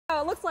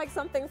It looks like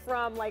something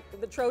from like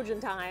the Trojan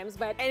times,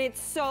 but And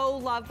it's so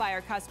loved by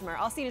our customer.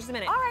 I'll see you in just a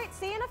minute. all right,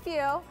 see you in a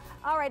few.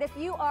 All right, if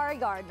you are a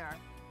gardener,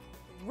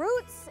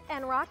 roots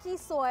and rocky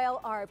soil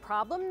are a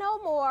problem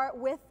no more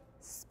with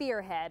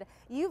Spearhead.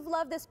 You've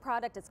loved this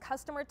product. It's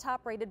customer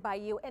top rated by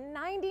you, and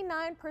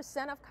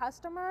 99% of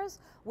customers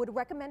would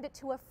recommend it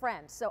to a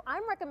friend. So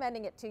I'm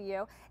recommending it to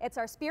you. It's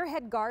our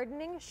Spearhead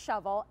gardening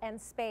shovel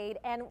and spade,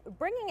 and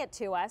bringing it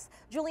to us,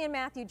 Julian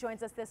Matthew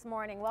joins us this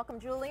morning. Welcome,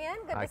 Julian.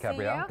 Good Hi, to see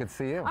Gabrielle. you. Good to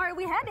see you. All right,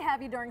 we had to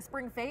have you during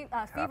Spring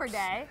Fever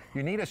Day.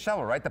 You need a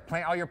shovel, right? To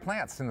plant all your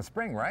plants in the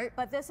spring, right?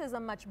 But this is a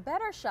much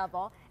better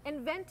shovel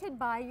invented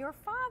by your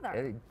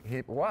father.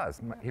 He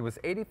was. He was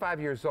 85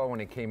 years old when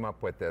he came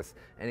up with this,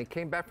 and he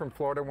came back from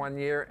Florida one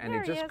year, and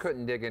There he he just is.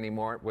 couldn't dig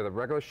anymore with a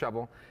regular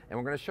shovel. And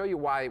we're going to show you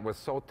why it was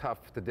so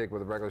tough to dig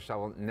with a regular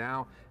shovel.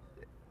 Now,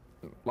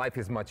 life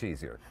is much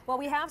easier. Well,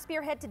 we have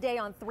Spearhead today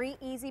on 3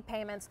 easy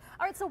payments.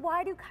 All right, so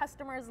why do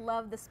customers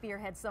love the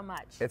Spearhead so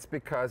much? It's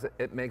because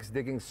it makes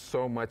digging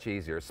so much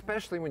easier,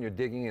 especially when you're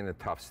digging in the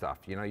tough stuff.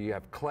 You know, you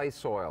have clay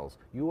soils,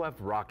 you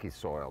have rocky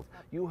soils,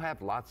 you have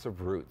lots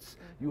of roots,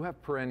 you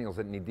have perennials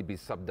that need to be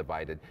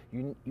subdivided,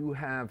 you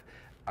have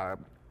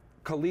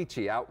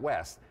caliche out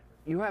west.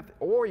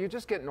 Or you're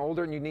just getting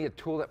older and you need a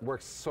tool that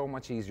works so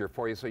much easier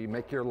for you, so you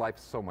make your life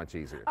so much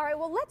easier. All right,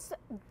 well, let's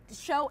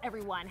show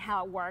everyone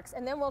how it works,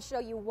 and then we'll show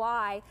you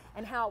why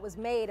and how it was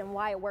made and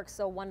why it works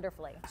so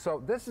wonderfully.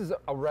 So this is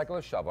a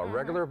regular shovel, a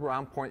regular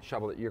round point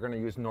shovel that you're going to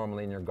use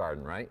normally in your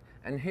garden, right?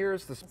 And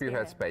here's the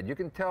Spearhead spade. You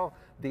can tell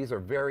these are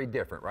very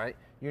different, right?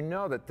 You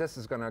know that this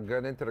is going to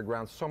get into the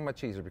ground so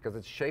much easier because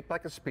it's shaped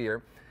like a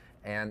spear,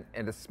 and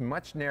it's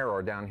much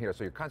narrower down here,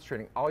 so you're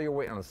concentrating all your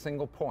weight on a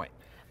single point.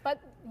 But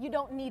you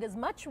don't need as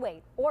much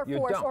weight or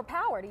force or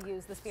power to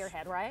use the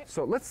Spearhead, right?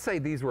 So let's say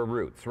these were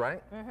roots,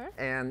 right?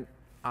 And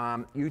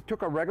you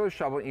took a regular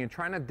shovel and you're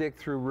trying to dig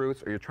through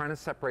roots, or you're trying to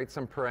separate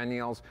some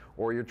perennials,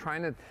 or you're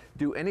trying to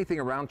do anything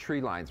around tree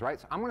lines, right?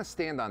 So I'm going to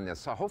stand on this.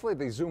 So hopefully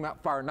they zoom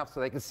out far enough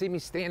so they can see me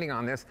standing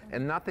on this,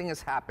 and nothing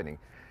is happening,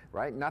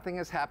 right? Nothing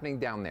is happening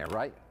down there,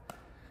 right?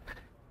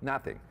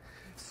 Nothing.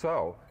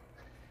 So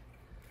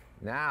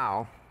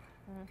now,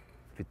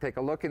 if you take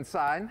a look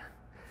inside,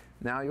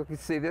 now you can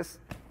see this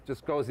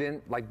just goes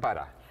in like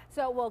butter.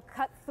 So we'll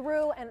cut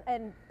through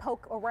and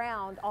poke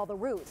around all the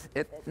roots.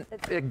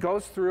 It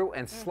goes through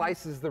and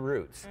slices the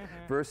roots,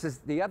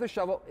 versus the other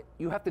shovel,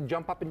 you have to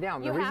jump up and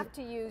down. You have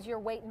to use your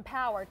weight and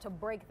power to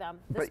break them.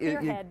 The but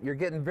Spearhead. you're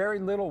getting very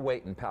little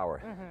weight and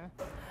power.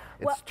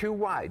 It's too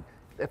wide.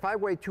 If I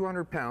weigh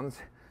 200 pounds,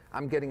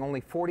 I'm getting only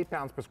 40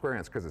 pounds per square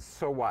inch because it's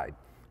so wide.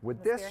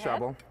 With this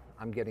shovel,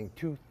 I'm getting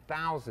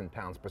 2,000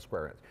 pounds per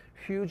square inch.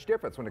 Huge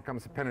difference when it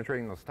comes to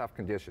penetrating those tough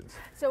conditions.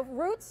 So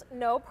roots,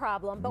 no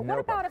problem. But what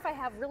about if I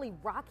have really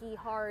rocky,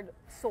 hard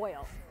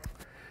soil?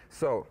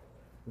 So,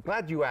 I'm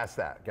glad you asked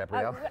that,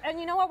 Gabrielle. And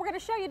you know what? We're going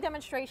to show you a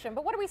demonstration.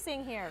 But what are we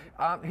seeing here?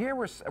 Here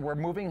we're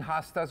moving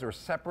hostas or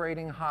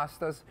separating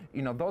hostas.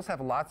 You know, those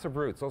have lots of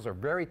roots. Those are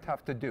very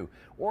tough to do.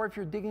 Or if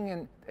you're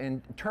digging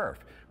in turf,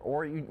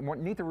 or you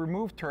need to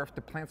remove turf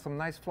to plant some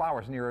nice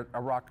flowers near a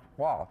rock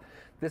wall,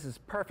 this is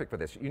perfect for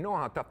this. You know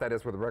how tough that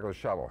is with a regular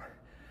shovel.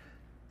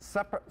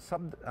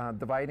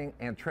 Subdividing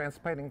and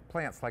transplanting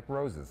plants like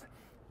roses.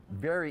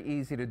 Very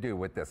easy to do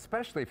with this,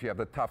 especially if you have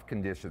the tough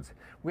conditions.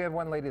 We had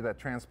one lady that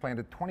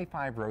transplanted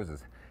 25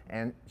 roses,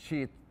 and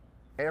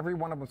every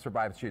one of them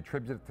survived. She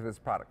attributed it to this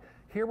product.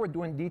 Here we're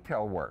doing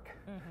detail work.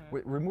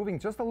 We're removing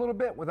just a little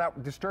bit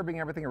without disturbing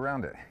everything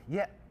around it.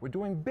 Yet, we're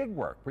doing big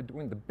work. We're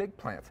doing the big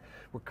plants.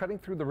 We're cutting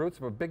through the roots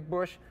of a big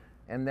bush,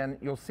 and then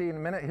you'll see in a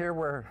minute here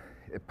where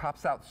it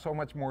pops out so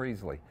much more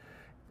easily.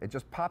 It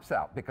just pops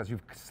out because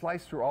you've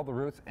sliced through all the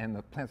roots, and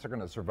the plants are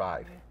going to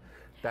survive.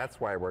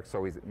 That's why it works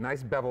so easy.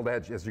 Nice beveled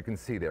edge, as you can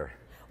see there.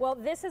 Well,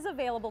 this is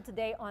available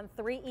today on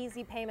 3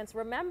 easy payments.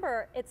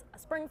 Remember, it's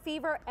Spring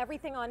Fever.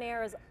 Everything on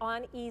air is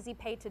on Easy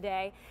Pay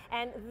today.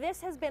 And this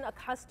has been a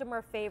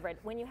customer favorite.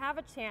 When you have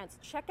a chance,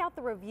 check out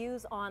the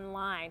reviews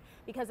online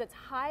because it's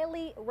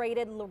highly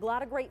rated, a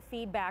lot of great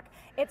feedback.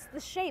 It's the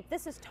shape.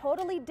 This is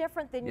totally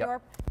different than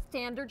your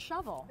standard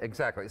shovel.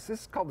 Exactly. So this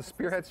is called the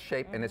Spearhead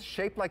shape, and it's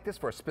shaped like this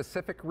for a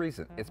specific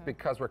reason. It's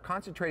because we're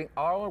concentrating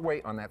all our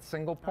weight on that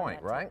single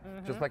point, right?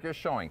 Just like you're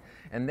showing.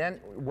 And then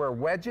we're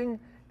wedging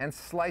and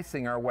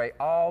slicing our way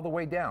all the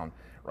way down,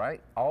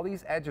 right? All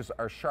these edges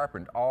are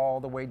sharpened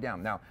all the way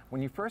down. Now,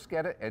 when you first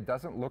get it, it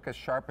doesn't look as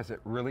sharp as it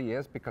really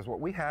is because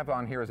what we have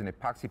on here is an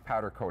epoxy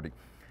powder coating.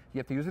 You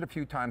have to use it a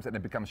few times and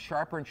it becomes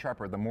sharper and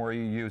sharper the more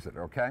you use it,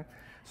 okay?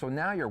 So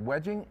now you're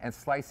wedging and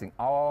slicing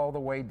all the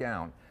way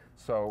down.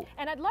 So,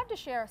 and I'd love to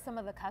share some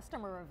of the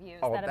customer reviews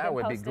that have that been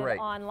would posted be great.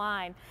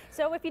 online.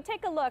 So if you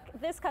take a look,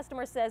 this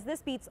customer says,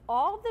 this beats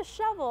all the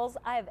shovels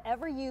I have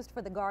ever used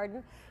for the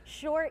garden.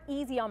 Sure,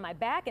 easy on my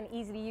back and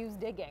easy to use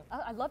digging.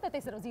 I love that they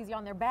said it was easy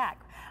on their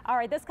back. All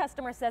right, this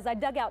customer says, I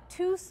dug out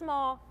 2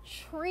 small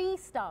tree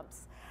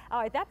stumps. All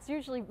right, that's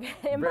usually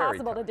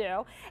impossible to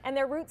do. And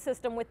their root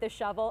system with this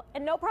shovel,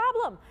 and no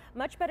problem.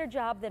 Much better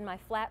job than my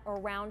flat or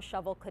round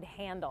shovel could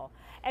handle.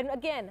 And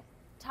again,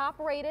 top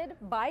rated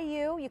by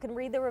you. You can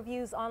read the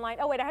reviews online.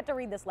 Oh wait, I had to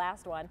read this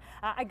last one.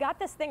 I got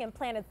this thing and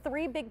planted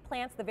 3 big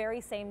plants the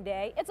very same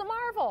day. It's a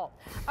marvel.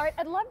 All right,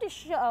 I'd love to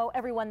show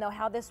everyone though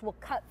how this will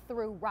cut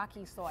through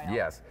rocky soil.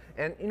 Yes,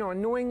 and you know,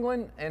 in New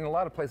England and a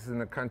lot of places in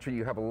the country,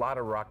 you have a lot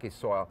of rocky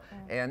soil,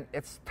 and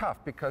it's tough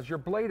because your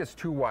blade is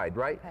too wide,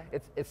 right?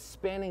 Okay. It's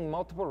spanning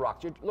multiple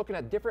rocks. You're looking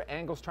at different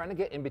angles, trying to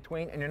get in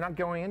between, and you're not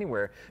going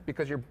anywhere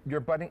because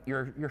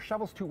your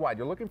shovel's too wide.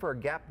 You're looking for a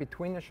gap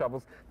between the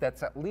shovels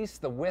that's at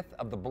least the width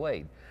of the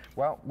blade.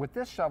 Well, with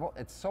this shovel,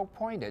 it's so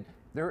pointed,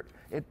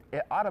 it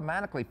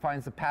automatically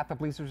finds the path of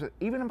least resistance.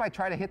 Even if I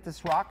try to hit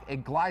this rock,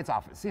 it glides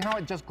off it. See how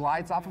it just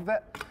glides off of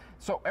it?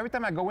 So every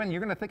time I go in,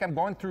 you're going to think I'm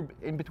going through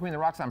in between the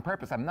rocks on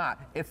purpose. I'm not.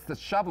 It's the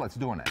shovel that's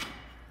doing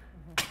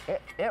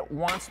it. It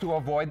wants to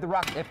avoid the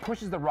rock. It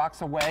pushes the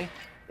rocks away.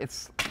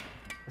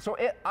 So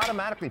it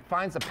automatically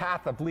finds a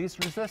path of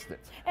least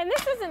resistance. And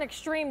this is an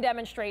extreme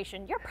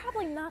demonstration. You're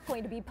probably not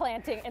going to be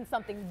planting in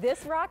something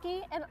this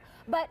rocky,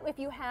 but if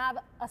you have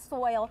a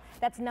soil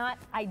that's not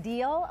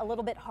ideal, a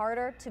little bit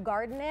harder to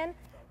garden in,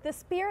 the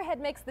spearhead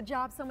makes the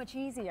job so much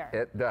easier.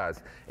 It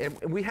does. And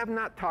we have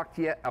not talked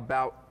yet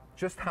about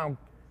just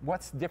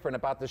what's different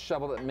about this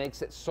shovel that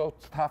makes it so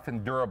tough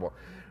and durable.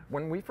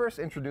 When we first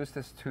introduced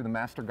this to the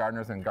master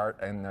gardeners and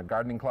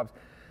gardening clubs,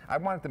 I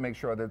wanted to make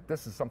sure that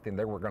this is something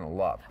they were going to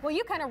love. Well,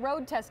 you kind of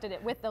road tested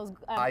it with those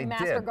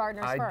master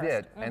gardeners first. I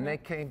did, and they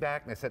came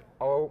back and they said,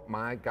 oh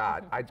my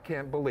God, I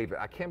can't believe it.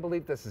 I can't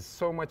believe this is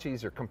so much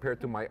easier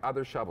compared to my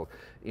other shovels.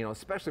 You know,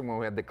 especially when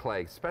we had the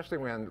clay, especially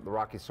when we had the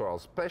rocky soil,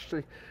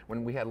 especially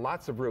when we had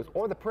lots of roots,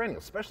 or the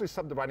perennials, especially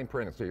subdividing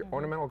perennials. So your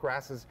ornamental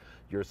grasses,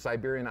 your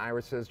Siberian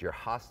irises, your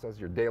hostas,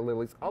 your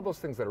daylilies, all those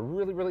things that are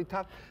really, really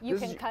tough. You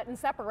can cut and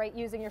separate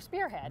using your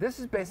spearhead. This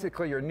is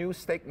basically your new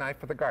steak knife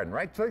for the garden,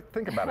 right? So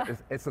think about it.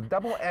 It's a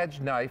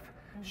double-edged knife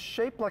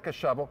shaped like a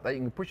shovel that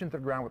you can push into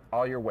the ground with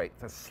all your weight.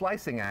 It's a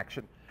slicing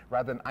action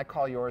rather than, I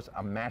call yours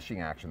a mashing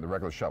action, the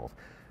regular shovels.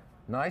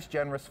 Nice,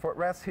 generous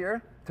footrest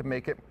here to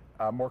make it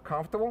more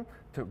comfortable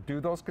to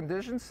do those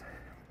conditions.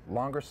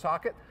 Longer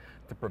socket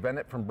to prevent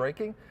it from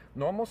breaking.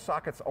 Normal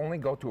sockets only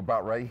go to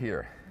about right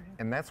here,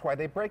 and that's why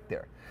they break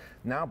there.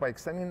 Now, by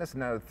extending this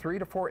another 3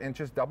 to 4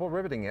 inches, double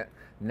riveting it,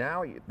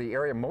 now the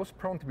area most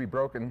prone to be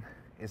broken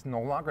is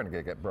no longer going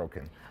to get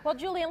broken. Well,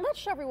 Julian, let's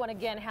show everyone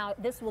again how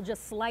this will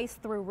just slice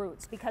through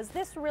roots, because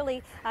this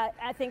really,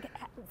 I think,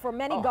 for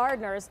many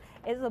gardeners,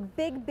 is a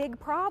big, big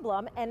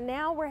problem. And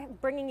now we're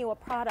bringing you a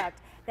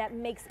product that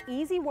makes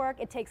easy work.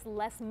 It takes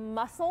less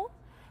muscle.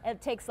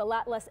 It takes a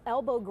lot less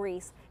elbow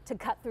grease to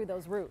cut through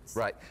those roots.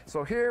 Right.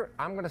 So here,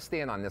 I'm going to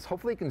stand on this.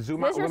 Hopefully you can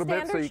zoom out a little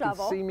bit so you can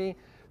see me.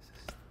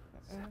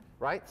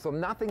 Right? So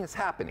nothing is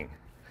happening.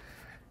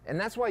 And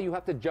that's why you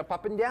have to jump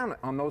up and down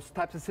on those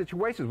types of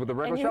situations with a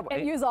regular shovel.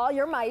 And use all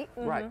your might.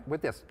 Right,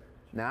 with this.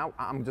 Now,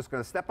 I'm just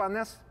going to step on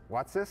this.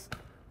 Watch this.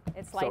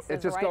 It slices so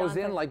it just right goes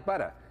in like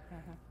butter.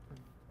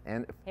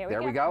 And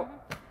there we go.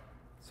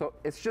 So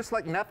it's just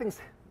like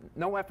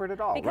no effort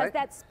at all, because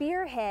that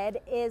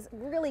spearhead is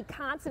really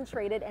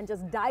concentrated and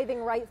just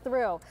diving right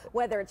through,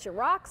 whether it's your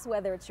rocks,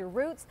 whether it's your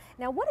roots.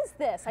 Now, what is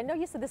this? I know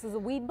you said this is a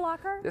weed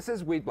blocker. This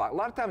is weed block. A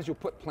lot of times you'll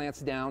put plants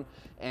down,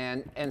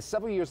 and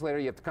several years later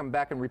you have to come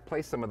back and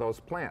replace some of those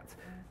plants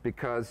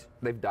because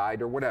they've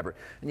died or whatever.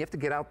 And you have to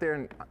get out there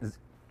and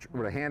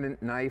with a hand and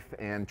knife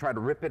and try to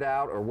rip it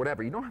out or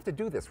whatever. You don't have to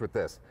do this with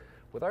this.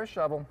 With our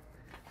shovel,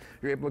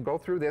 you're able to go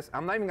through this.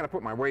 I'm not even going to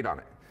put my weight on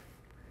it.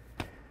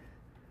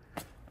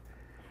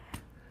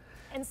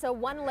 And so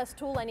one less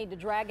tool I need to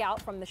drag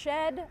out from the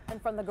shed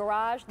and from the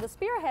garage. The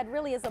spearhead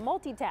really is a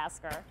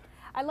multitasker.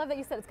 I love that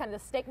you said it's kind of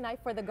the steak knife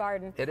for the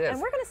garden. It is.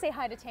 And we're going to say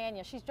hi to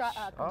Tanya. She's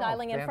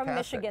dialing in from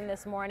Michigan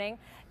this morning.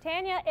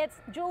 Tanya, it's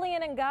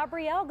Julian and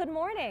Gabrielle. Good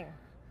morning.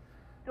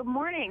 Good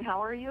morning.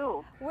 How are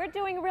you? We're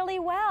doing really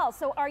well.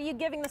 So are you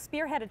giving the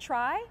spearhead a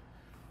try?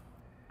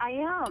 I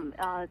am.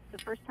 It's the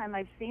first time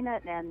I've seen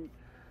it, and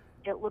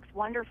it looks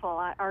wonderful.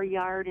 Our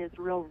yard is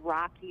real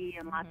rocky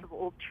and lots of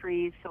old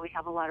trees, so we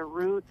have a lot of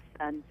roots.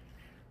 And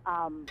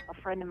a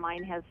friend of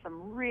mine has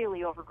some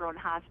really overgrown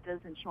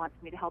hostas, and she wants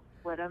me to help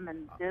split them.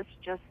 And this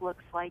just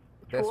looks like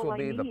the tool I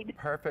need. This will be the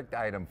perfect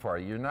item for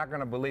you. You're not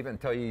going to believe it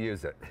until you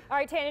use it. All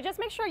right, Tanya, just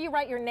make sure you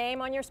write your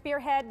name on your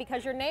spearhead,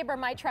 because your neighbor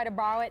might try to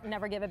borrow it and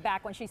never give it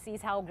back when she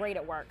sees how great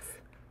it works.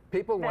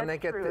 People, when they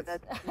get this...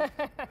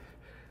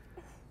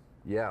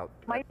 Yeah.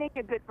 Might make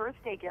a good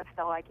birthday gift,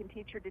 though. I can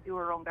teach her to do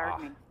her own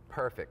gardening.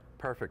 Perfect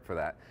for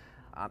that.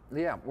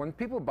 Yeah, when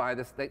people buy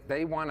this,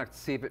 they want to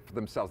see it for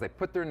themselves. They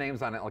put their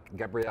names on it, like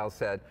Gabrielle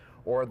said,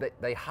 or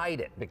they hide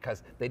it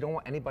because they don't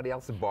want anybody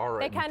else to borrow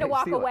it. They kind of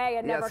walk away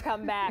and never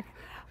come back.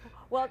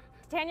 Well,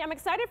 Tanya, I'm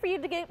excited for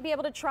you to be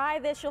able to try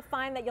this. You'll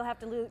find that you'll have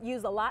to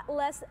use a lot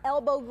less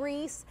elbow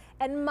grease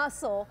and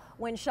muscle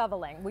when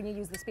shoveling, when you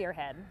use the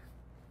spearhead.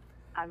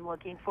 I'm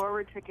looking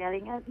forward to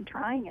getting it and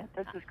trying it.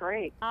 This is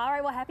great. All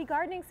right, well, happy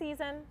gardening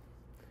season.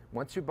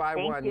 Once you buy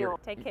one, you'll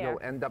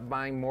end up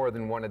buying more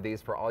than one of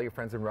these for all your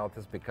friends and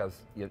relatives,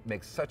 because it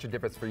makes such a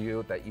difference for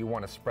you that you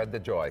want to spread the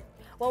joy.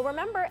 Well,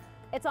 remember,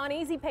 It's on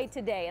Easy Pay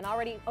today, and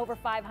already over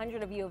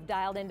 500 of you have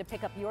dialed in to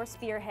pick up your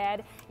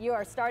spearhead. You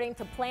are starting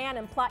to plan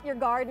and plot your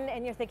garden,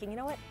 and you're thinking, you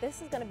know what,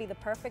 this is going to be the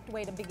perfect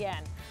way to begin.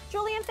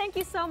 Julian, thank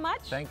you so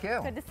much. Thank you.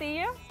 Good to see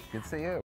you. Good to see you.